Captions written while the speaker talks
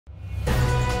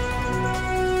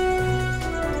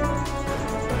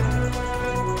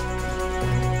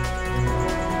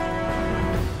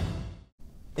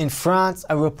In France,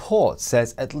 a report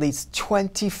says at least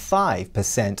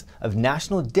 25% of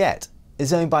national debt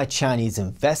is owned by Chinese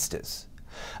investors,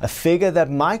 a figure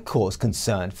that might cause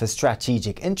concern for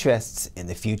strategic interests in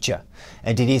the future.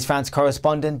 NTD's France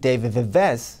correspondent David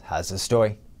Vives has the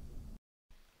story.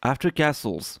 After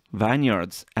castles,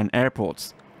 vineyards and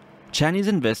airports, Chinese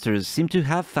investors seem to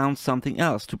have found something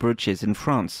else to purchase in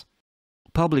France: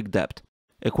 public debt.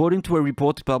 According to a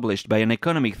report published by an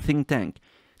economic think tank,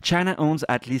 China owns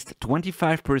at least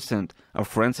 25% of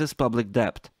France's public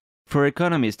debt. For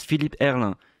economist Philippe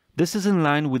Erlin, this is in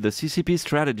line with the CCP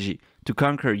strategy to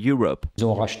conquer Europe.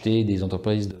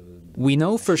 We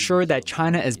know for sure that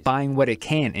China is buying what it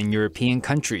can in European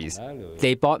countries.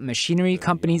 They bought machinery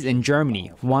companies in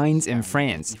Germany, wines in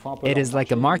France. It is like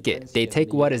a market. They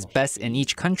take what is best in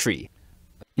each country.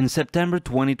 In September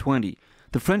 2020,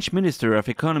 the French Minister of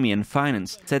Economy and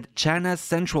Finance said China's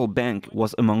central bank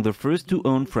was among the first to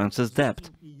own France's debt.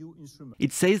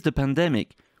 It says the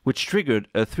pandemic, which triggered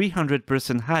a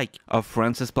 300% hike of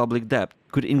France's public debt,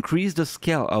 could increase the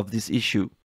scale of this issue.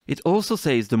 It also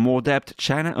says the more debt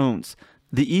China owns,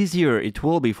 the easier it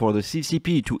will be for the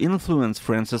CCP to influence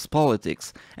France's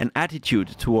politics and attitude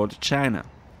toward China.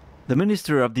 The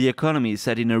Minister of the Economy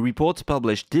said in a report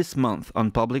published this month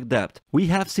on public debt, "We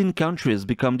have seen countries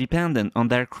become dependent on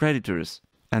their creditors."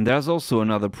 And there's also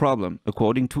another problem,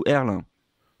 according to Erlin.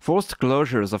 Forced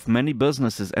closures of many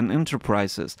businesses and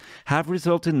enterprises have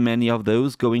resulted in many of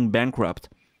those going bankrupt,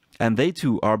 and they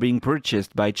too are being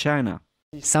purchased by China.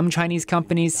 Some Chinese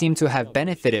companies seem to have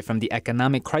benefited from the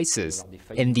economic crisis.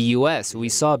 In the US, we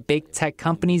saw big tech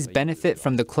companies benefit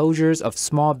from the closures of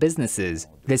small businesses.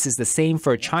 This is the same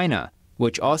for China,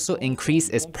 which also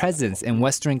increased its presence in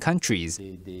Western countries.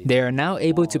 They are now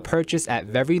able to purchase at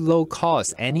very low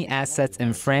cost any assets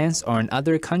in France or in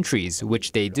other countries,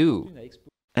 which they do.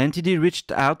 NTD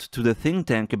reached out to the think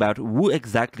tank about who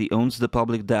exactly owns the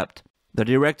public debt. The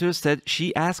director said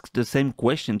she asked the same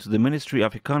question to the Ministry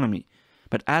of Economy,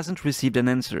 but hasn't received an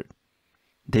answer.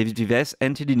 David Vives,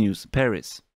 NTD News,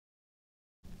 Paris.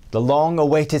 The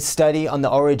long-awaited study on the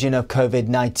origin of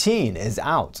COVID-19 is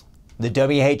out. The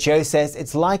WHO says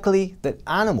it's likely that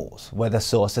animals were the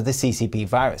source of the CCP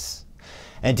virus.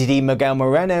 NTD Miguel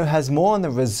Moreno has more on the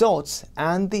results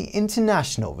and the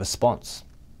international response.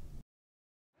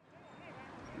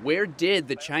 Where did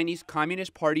the Chinese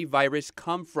Communist Party virus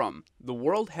come from? The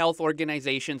World Health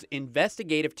Organization's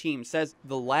investigative team says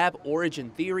the lab origin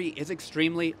theory is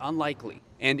extremely unlikely.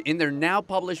 And in their now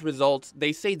published results,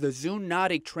 they say the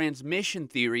zoonotic transmission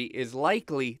theory is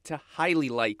likely to highly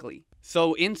likely.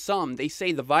 So in sum, they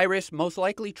say the virus most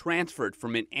likely transferred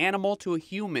from an animal to a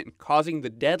human, causing the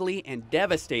deadly and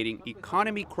devastating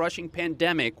economy-crushing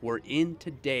pandemic we're in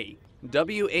today.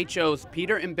 WHO's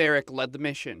Peter Mbarick led the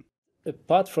mission.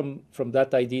 Apart from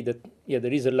that idea that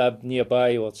there is a lab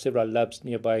nearby or several labs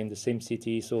nearby in the same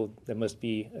city, so there must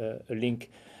be a link.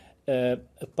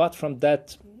 Apart from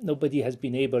that, nobody has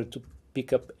been able to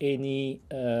pick up any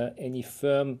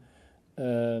firm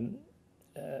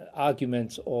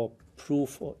arguments or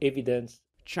proof or evidence.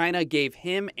 China gave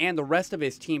him and the rest of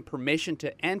his team permission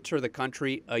to enter the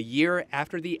country a year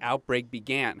after the outbreak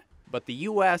began. But the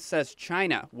U.S. says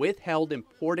China withheld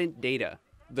important data.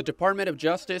 The Department of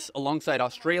Justice, alongside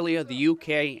Australia, the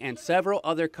UK, and several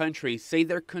other countries, say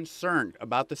they're concerned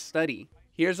about the study.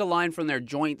 Here's a line from their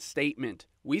joint statement.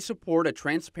 "We support a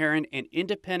transparent and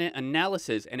independent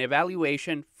analysis and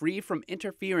evaluation free from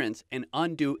interference and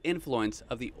undue influence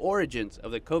of the origins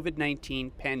of the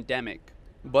COVID-19 pandemic."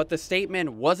 But the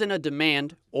statement wasn't a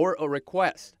demand or a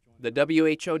request. The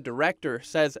WHO director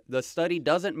says the study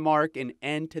doesn't mark an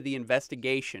end to the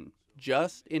investigation,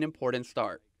 just an important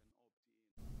start.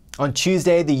 On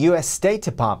Tuesday, the U.S. State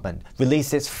Department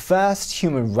released its first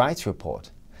human rights report.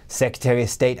 Secretary of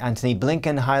State Antony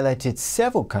Blinken highlighted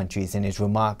several countries in his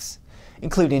remarks,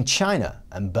 including China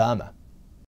and Burma.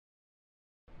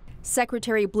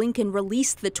 Secretary Blinken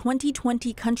released the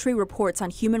 2020 country reports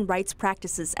on human rights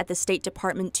practices at the State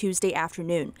Department Tuesday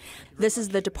afternoon. This is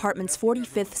the department's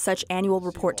 45th such annual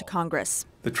report to Congress.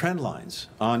 The trend lines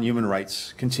on human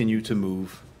rights continue to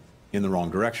move in the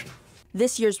wrong direction.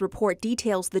 This year's report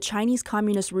details the Chinese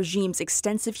Communist regime's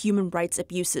extensive human rights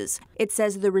abuses. It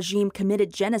says the regime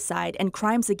committed genocide and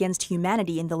crimes against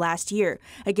humanity in the last year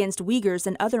against Uyghurs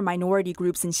and other minority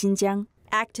groups in Xinjiang.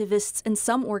 Activists and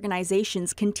some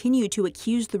organizations continue to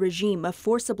accuse the regime of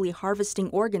forcibly harvesting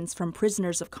organs from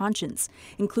prisoners of conscience,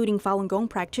 including Falun Gong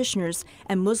practitioners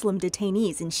and Muslim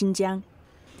detainees in Xinjiang.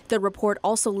 The report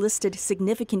also listed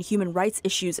significant human rights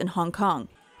issues in Hong Kong.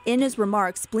 In his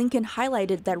remarks, Blinken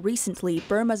highlighted that recently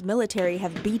Burma's military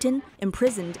have beaten,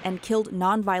 imprisoned, and killed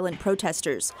nonviolent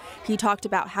protesters. He talked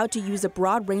about how to use a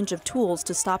broad range of tools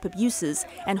to stop abuses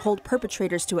and hold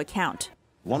perpetrators to account.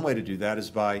 One way to do that is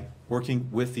by working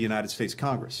with the United States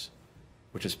Congress,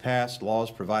 which has passed laws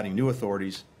providing new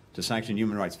authorities to sanction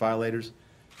human rights violators,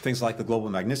 things like the Global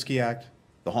Magnitsky Act,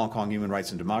 the Hong Kong Human Rights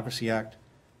and Democracy Act,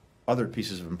 other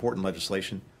pieces of important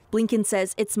legislation. Blinken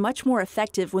says it's much more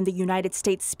effective when the United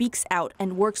States speaks out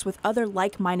and works with other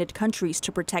like-minded countries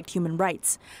to protect human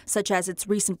rights, such as its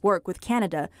recent work with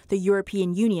Canada, the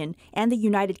European Union, and the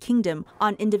United Kingdom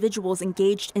on individuals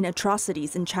engaged in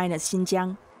atrocities in China's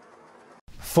Xinjiang.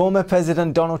 Former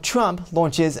President Donald Trump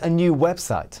launches a new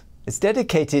website. It's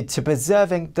dedicated to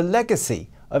preserving the legacy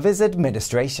of his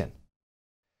administration.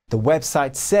 The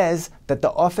website says that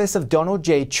the office of Donald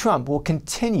J. Trump will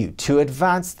continue to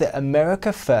advance the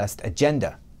America First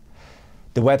agenda.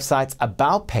 The website's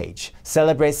About page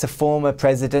celebrates the former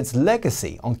president's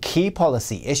legacy on key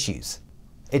policy issues.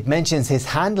 It mentions his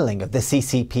handling of the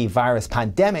CCP virus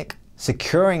pandemic,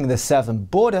 securing the southern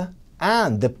border,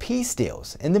 and the peace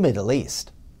deals in the Middle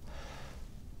East.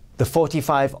 The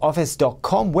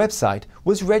 45office.com website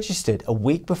was registered a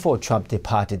week before Trump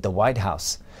departed the White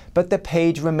House, but the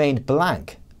page remained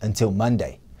blank until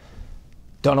Monday.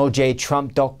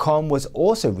 DonaldJTrump.com was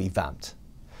also revamped.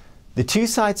 The two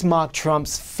sites mark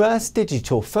Trump's first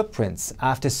digital footprints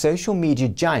after social media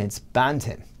giants banned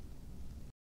him.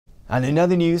 And in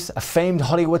other news, a famed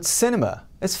Hollywood cinema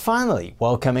is finally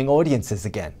welcoming audiences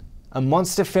again, and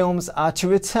monster films are to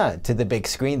return to the big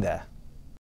screen there.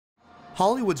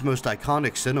 Hollywood's most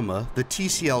iconic cinema, the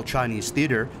TCL Chinese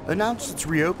Theater, announced its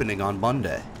reopening on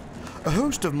Monday. A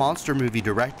host of monster movie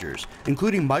directors,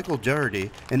 including Michael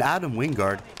Dougherty and Adam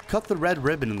Wingard, cut the red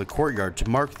ribbon in the courtyard to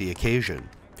mark the occasion.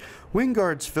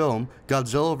 Wingard's film,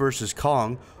 Godzilla vs.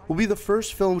 Kong, will be the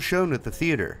first film shown at the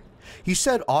theater. He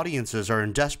said audiences are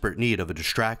in desperate need of a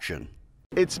distraction.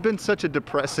 It's been such a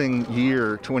depressing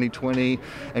year, 2020,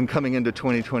 and coming into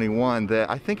 2021, that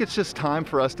I think it's just time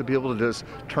for us to be able to just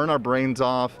turn our brains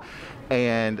off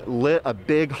and let a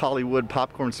big Hollywood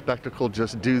popcorn spectacle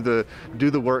just do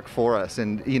the work for us.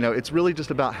 And it's really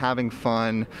just about having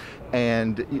fun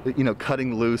and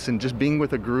cutting loose and just being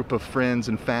with a group of friends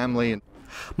and family.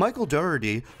 Michael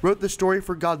Dougherty wrote the story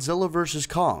for Godzilla vs.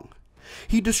 Kong.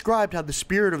 He described how the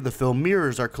spirit of the film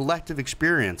mirrors our collective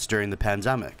experience during the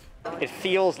pandemic. It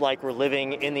feels like we're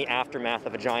living in the aftermath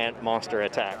of a giant monster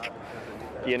attack.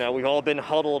 We've all been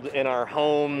huddled in our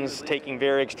homes, taking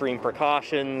very extreme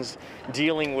precautions,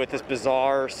 dealing with this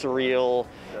bizarre, surreal,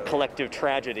 collective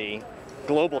tragedy,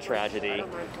 global tragedy.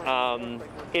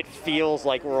 It feels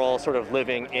like we're all sort of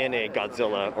living in a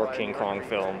Godzilla or King Kong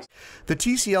film. The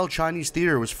TCL Chinese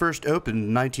Theater was first opened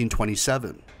in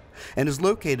 1927 and is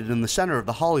located in the center of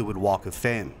the Hollywood Walk of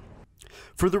Fame.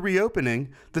 For the reopening,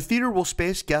 the theater will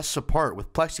space guests apart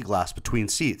with plexiglass between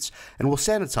seats and will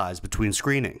sanitize between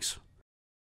screenings.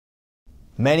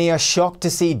 Many are shocked to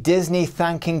see Disney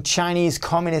thanking Chinese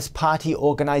Communist Party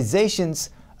organizations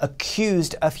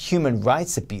accused of human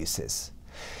rights abuses.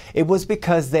 It was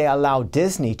because they allowed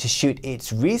Disney to shoot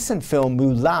its recent film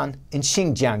Mulan in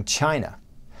Xinjiang, China.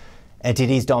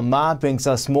 NTD's Don Ma brings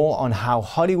us more on how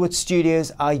Hollywood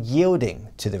studios are yielding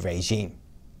to the regime.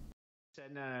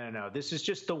 No. This is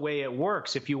just the way it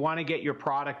works. If you want to get your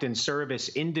product and service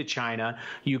into China,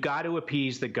 you got to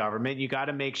appease the government. You got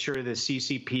to make sure the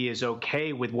CCP is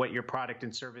okay with what your product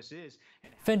and service is.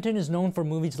 Fenton is known for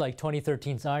movies like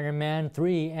 2013's Iron Man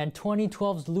 3 and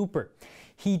 2012's Looper.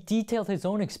 He detailed his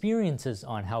own experiences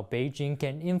on how Beijing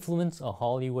can influence a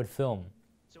Hollywood film.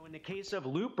 So in the case of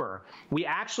Looper, we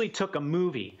actually took a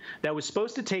movie that was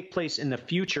supposed to take place in the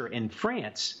future in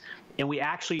France, and we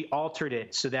actually altered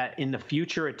it so that in the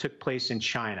future it took place in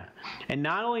China. And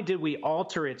not only did we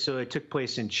alter it so it took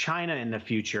place in China in the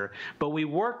future, but we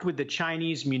worked with the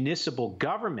Chinese municipal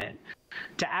government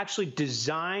to actually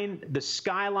design the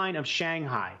skyline of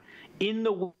Shanghai in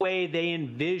the way they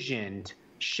envisioned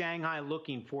Shanghai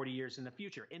looking 40 years in the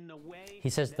future. He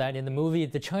says that in the movie,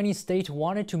 the Chinese state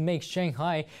wanted to make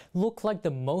Shanghai look like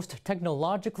the most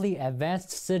technologically advanced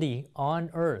city on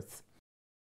Earth.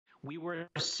 We were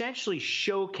essentially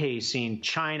showcasing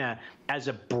China as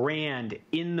a brand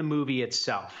in the movie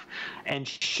itself and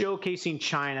showcasing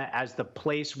China as the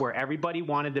place where everybody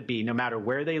wanted to be, no matter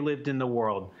where they lived in the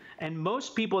world. And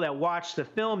most people that watched the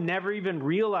film never even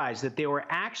realized that they were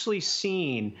actually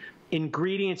seeing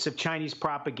ingredients of Chinese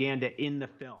propaganda in the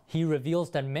film. He reveals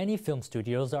that many film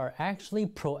studios are actually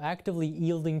proactively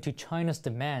yielding to China's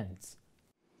demands.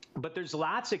 But there's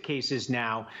lots of cases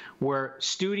now where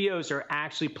studios are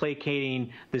actually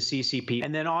placating the CCP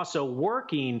and then also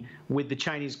working with the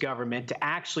Chinese government to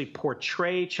actually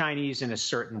portray Chinese in a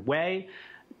certain way,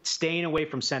 staying away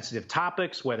from sensitive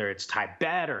topics, whether it's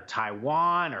Tibet or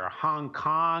Taiwan or Hong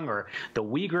Kong or the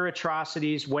Uyghur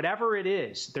atrocities, whatever it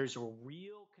is, there's a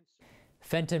real concern.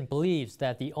 Fenton believes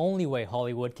that the only way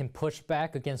Hollywood can push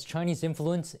back against Chinese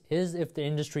influence is if the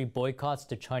industry boycotts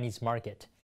the Chinese market.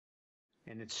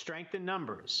 And it's strength in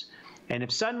numbers. And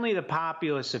if suddenly the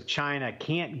populace of China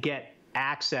can't get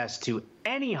access to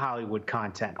any Hollywood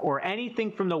content or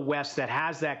anything from the West that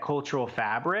has that cultural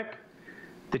fabric,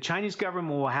 the Chinese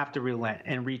government will have to relent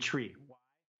and retreat.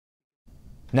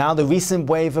 Now, the recent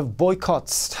wave of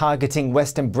boycotts targeting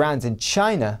Western brands in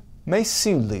China may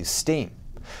soon lose steam.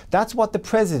 That's what the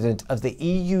president of the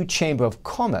EU Chamber of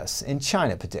Commerce in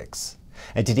China predicts.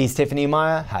 NTD's Tiffany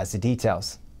Meyer has the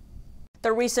details.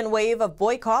 The recent wave of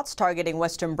boycotts targeting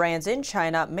Western brands in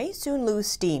China may soon lose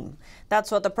steam.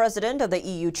 That's what the president of the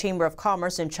EU Chamber of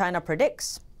Commerce in China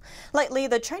predicts. Lately,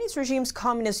 the Chinese regime's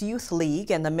Communist Youth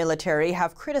League and the military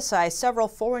have criticized several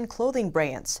foreign clothing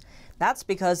brands. That's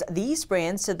because these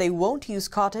brands said they won't use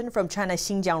cotton from China's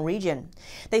Xinjiang region.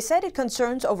 They said it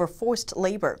concerns over forced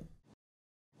labor.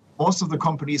 Most of the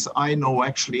companies I know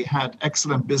actually had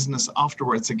excellent business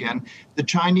afterwards again. The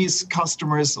Chinese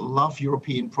customers love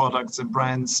European products and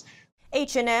brands.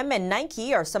 H&M and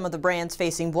Nike are some of the brands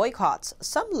facing boycotts.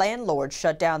 Some landlords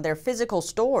shut down their physical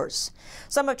stores.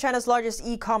 Some of China's largest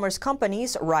e-commerce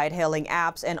companies, ride-hailing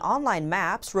apps, and online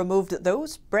maps removed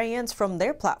those brands from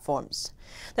their platforms.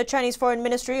 The Chinese Foreign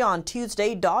Ministry on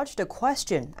Tuesday dodged a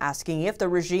question asking if the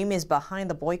regime is behind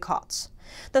the boycotts.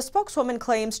 The spokeswoman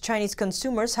claims Chinese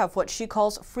consumers have what she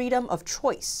calls freedom of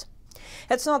choice.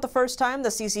 It's not the first time the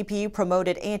CCP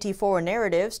promoted anti-foreign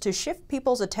narratives to shift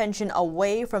people's attention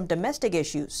away from domestic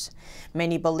issues.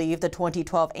 Many believe the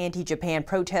 2012 anti-Japan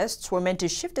protests were meant to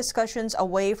shift discussions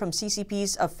away from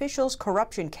CCP's officials'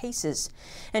 corruption cases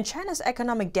and China's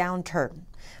economic downturn.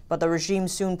 But the regime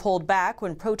soon pulled back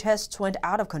when protests went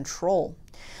out of control.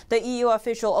 The EU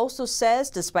official also says,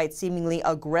 despite seemingly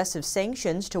aggressive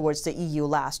sanctions towards the EU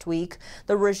last week,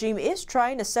 the regime is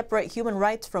trying to separate human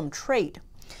rights from trade.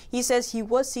 He says he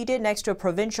was seated next to a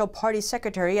provincial party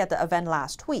secretary at the event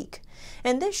last week,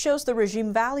 and this shows the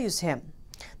regime values him.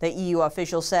 The EU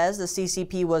official says the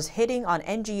CCP was hitting on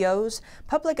NGOs,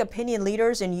 public opinion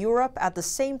leaders in Europe, at the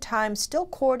same time still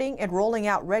courting and rolling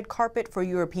out red carpet for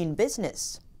European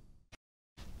business.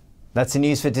 That's the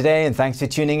news for today, and thanks for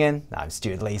tuning in. I'm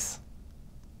Stuart Lees.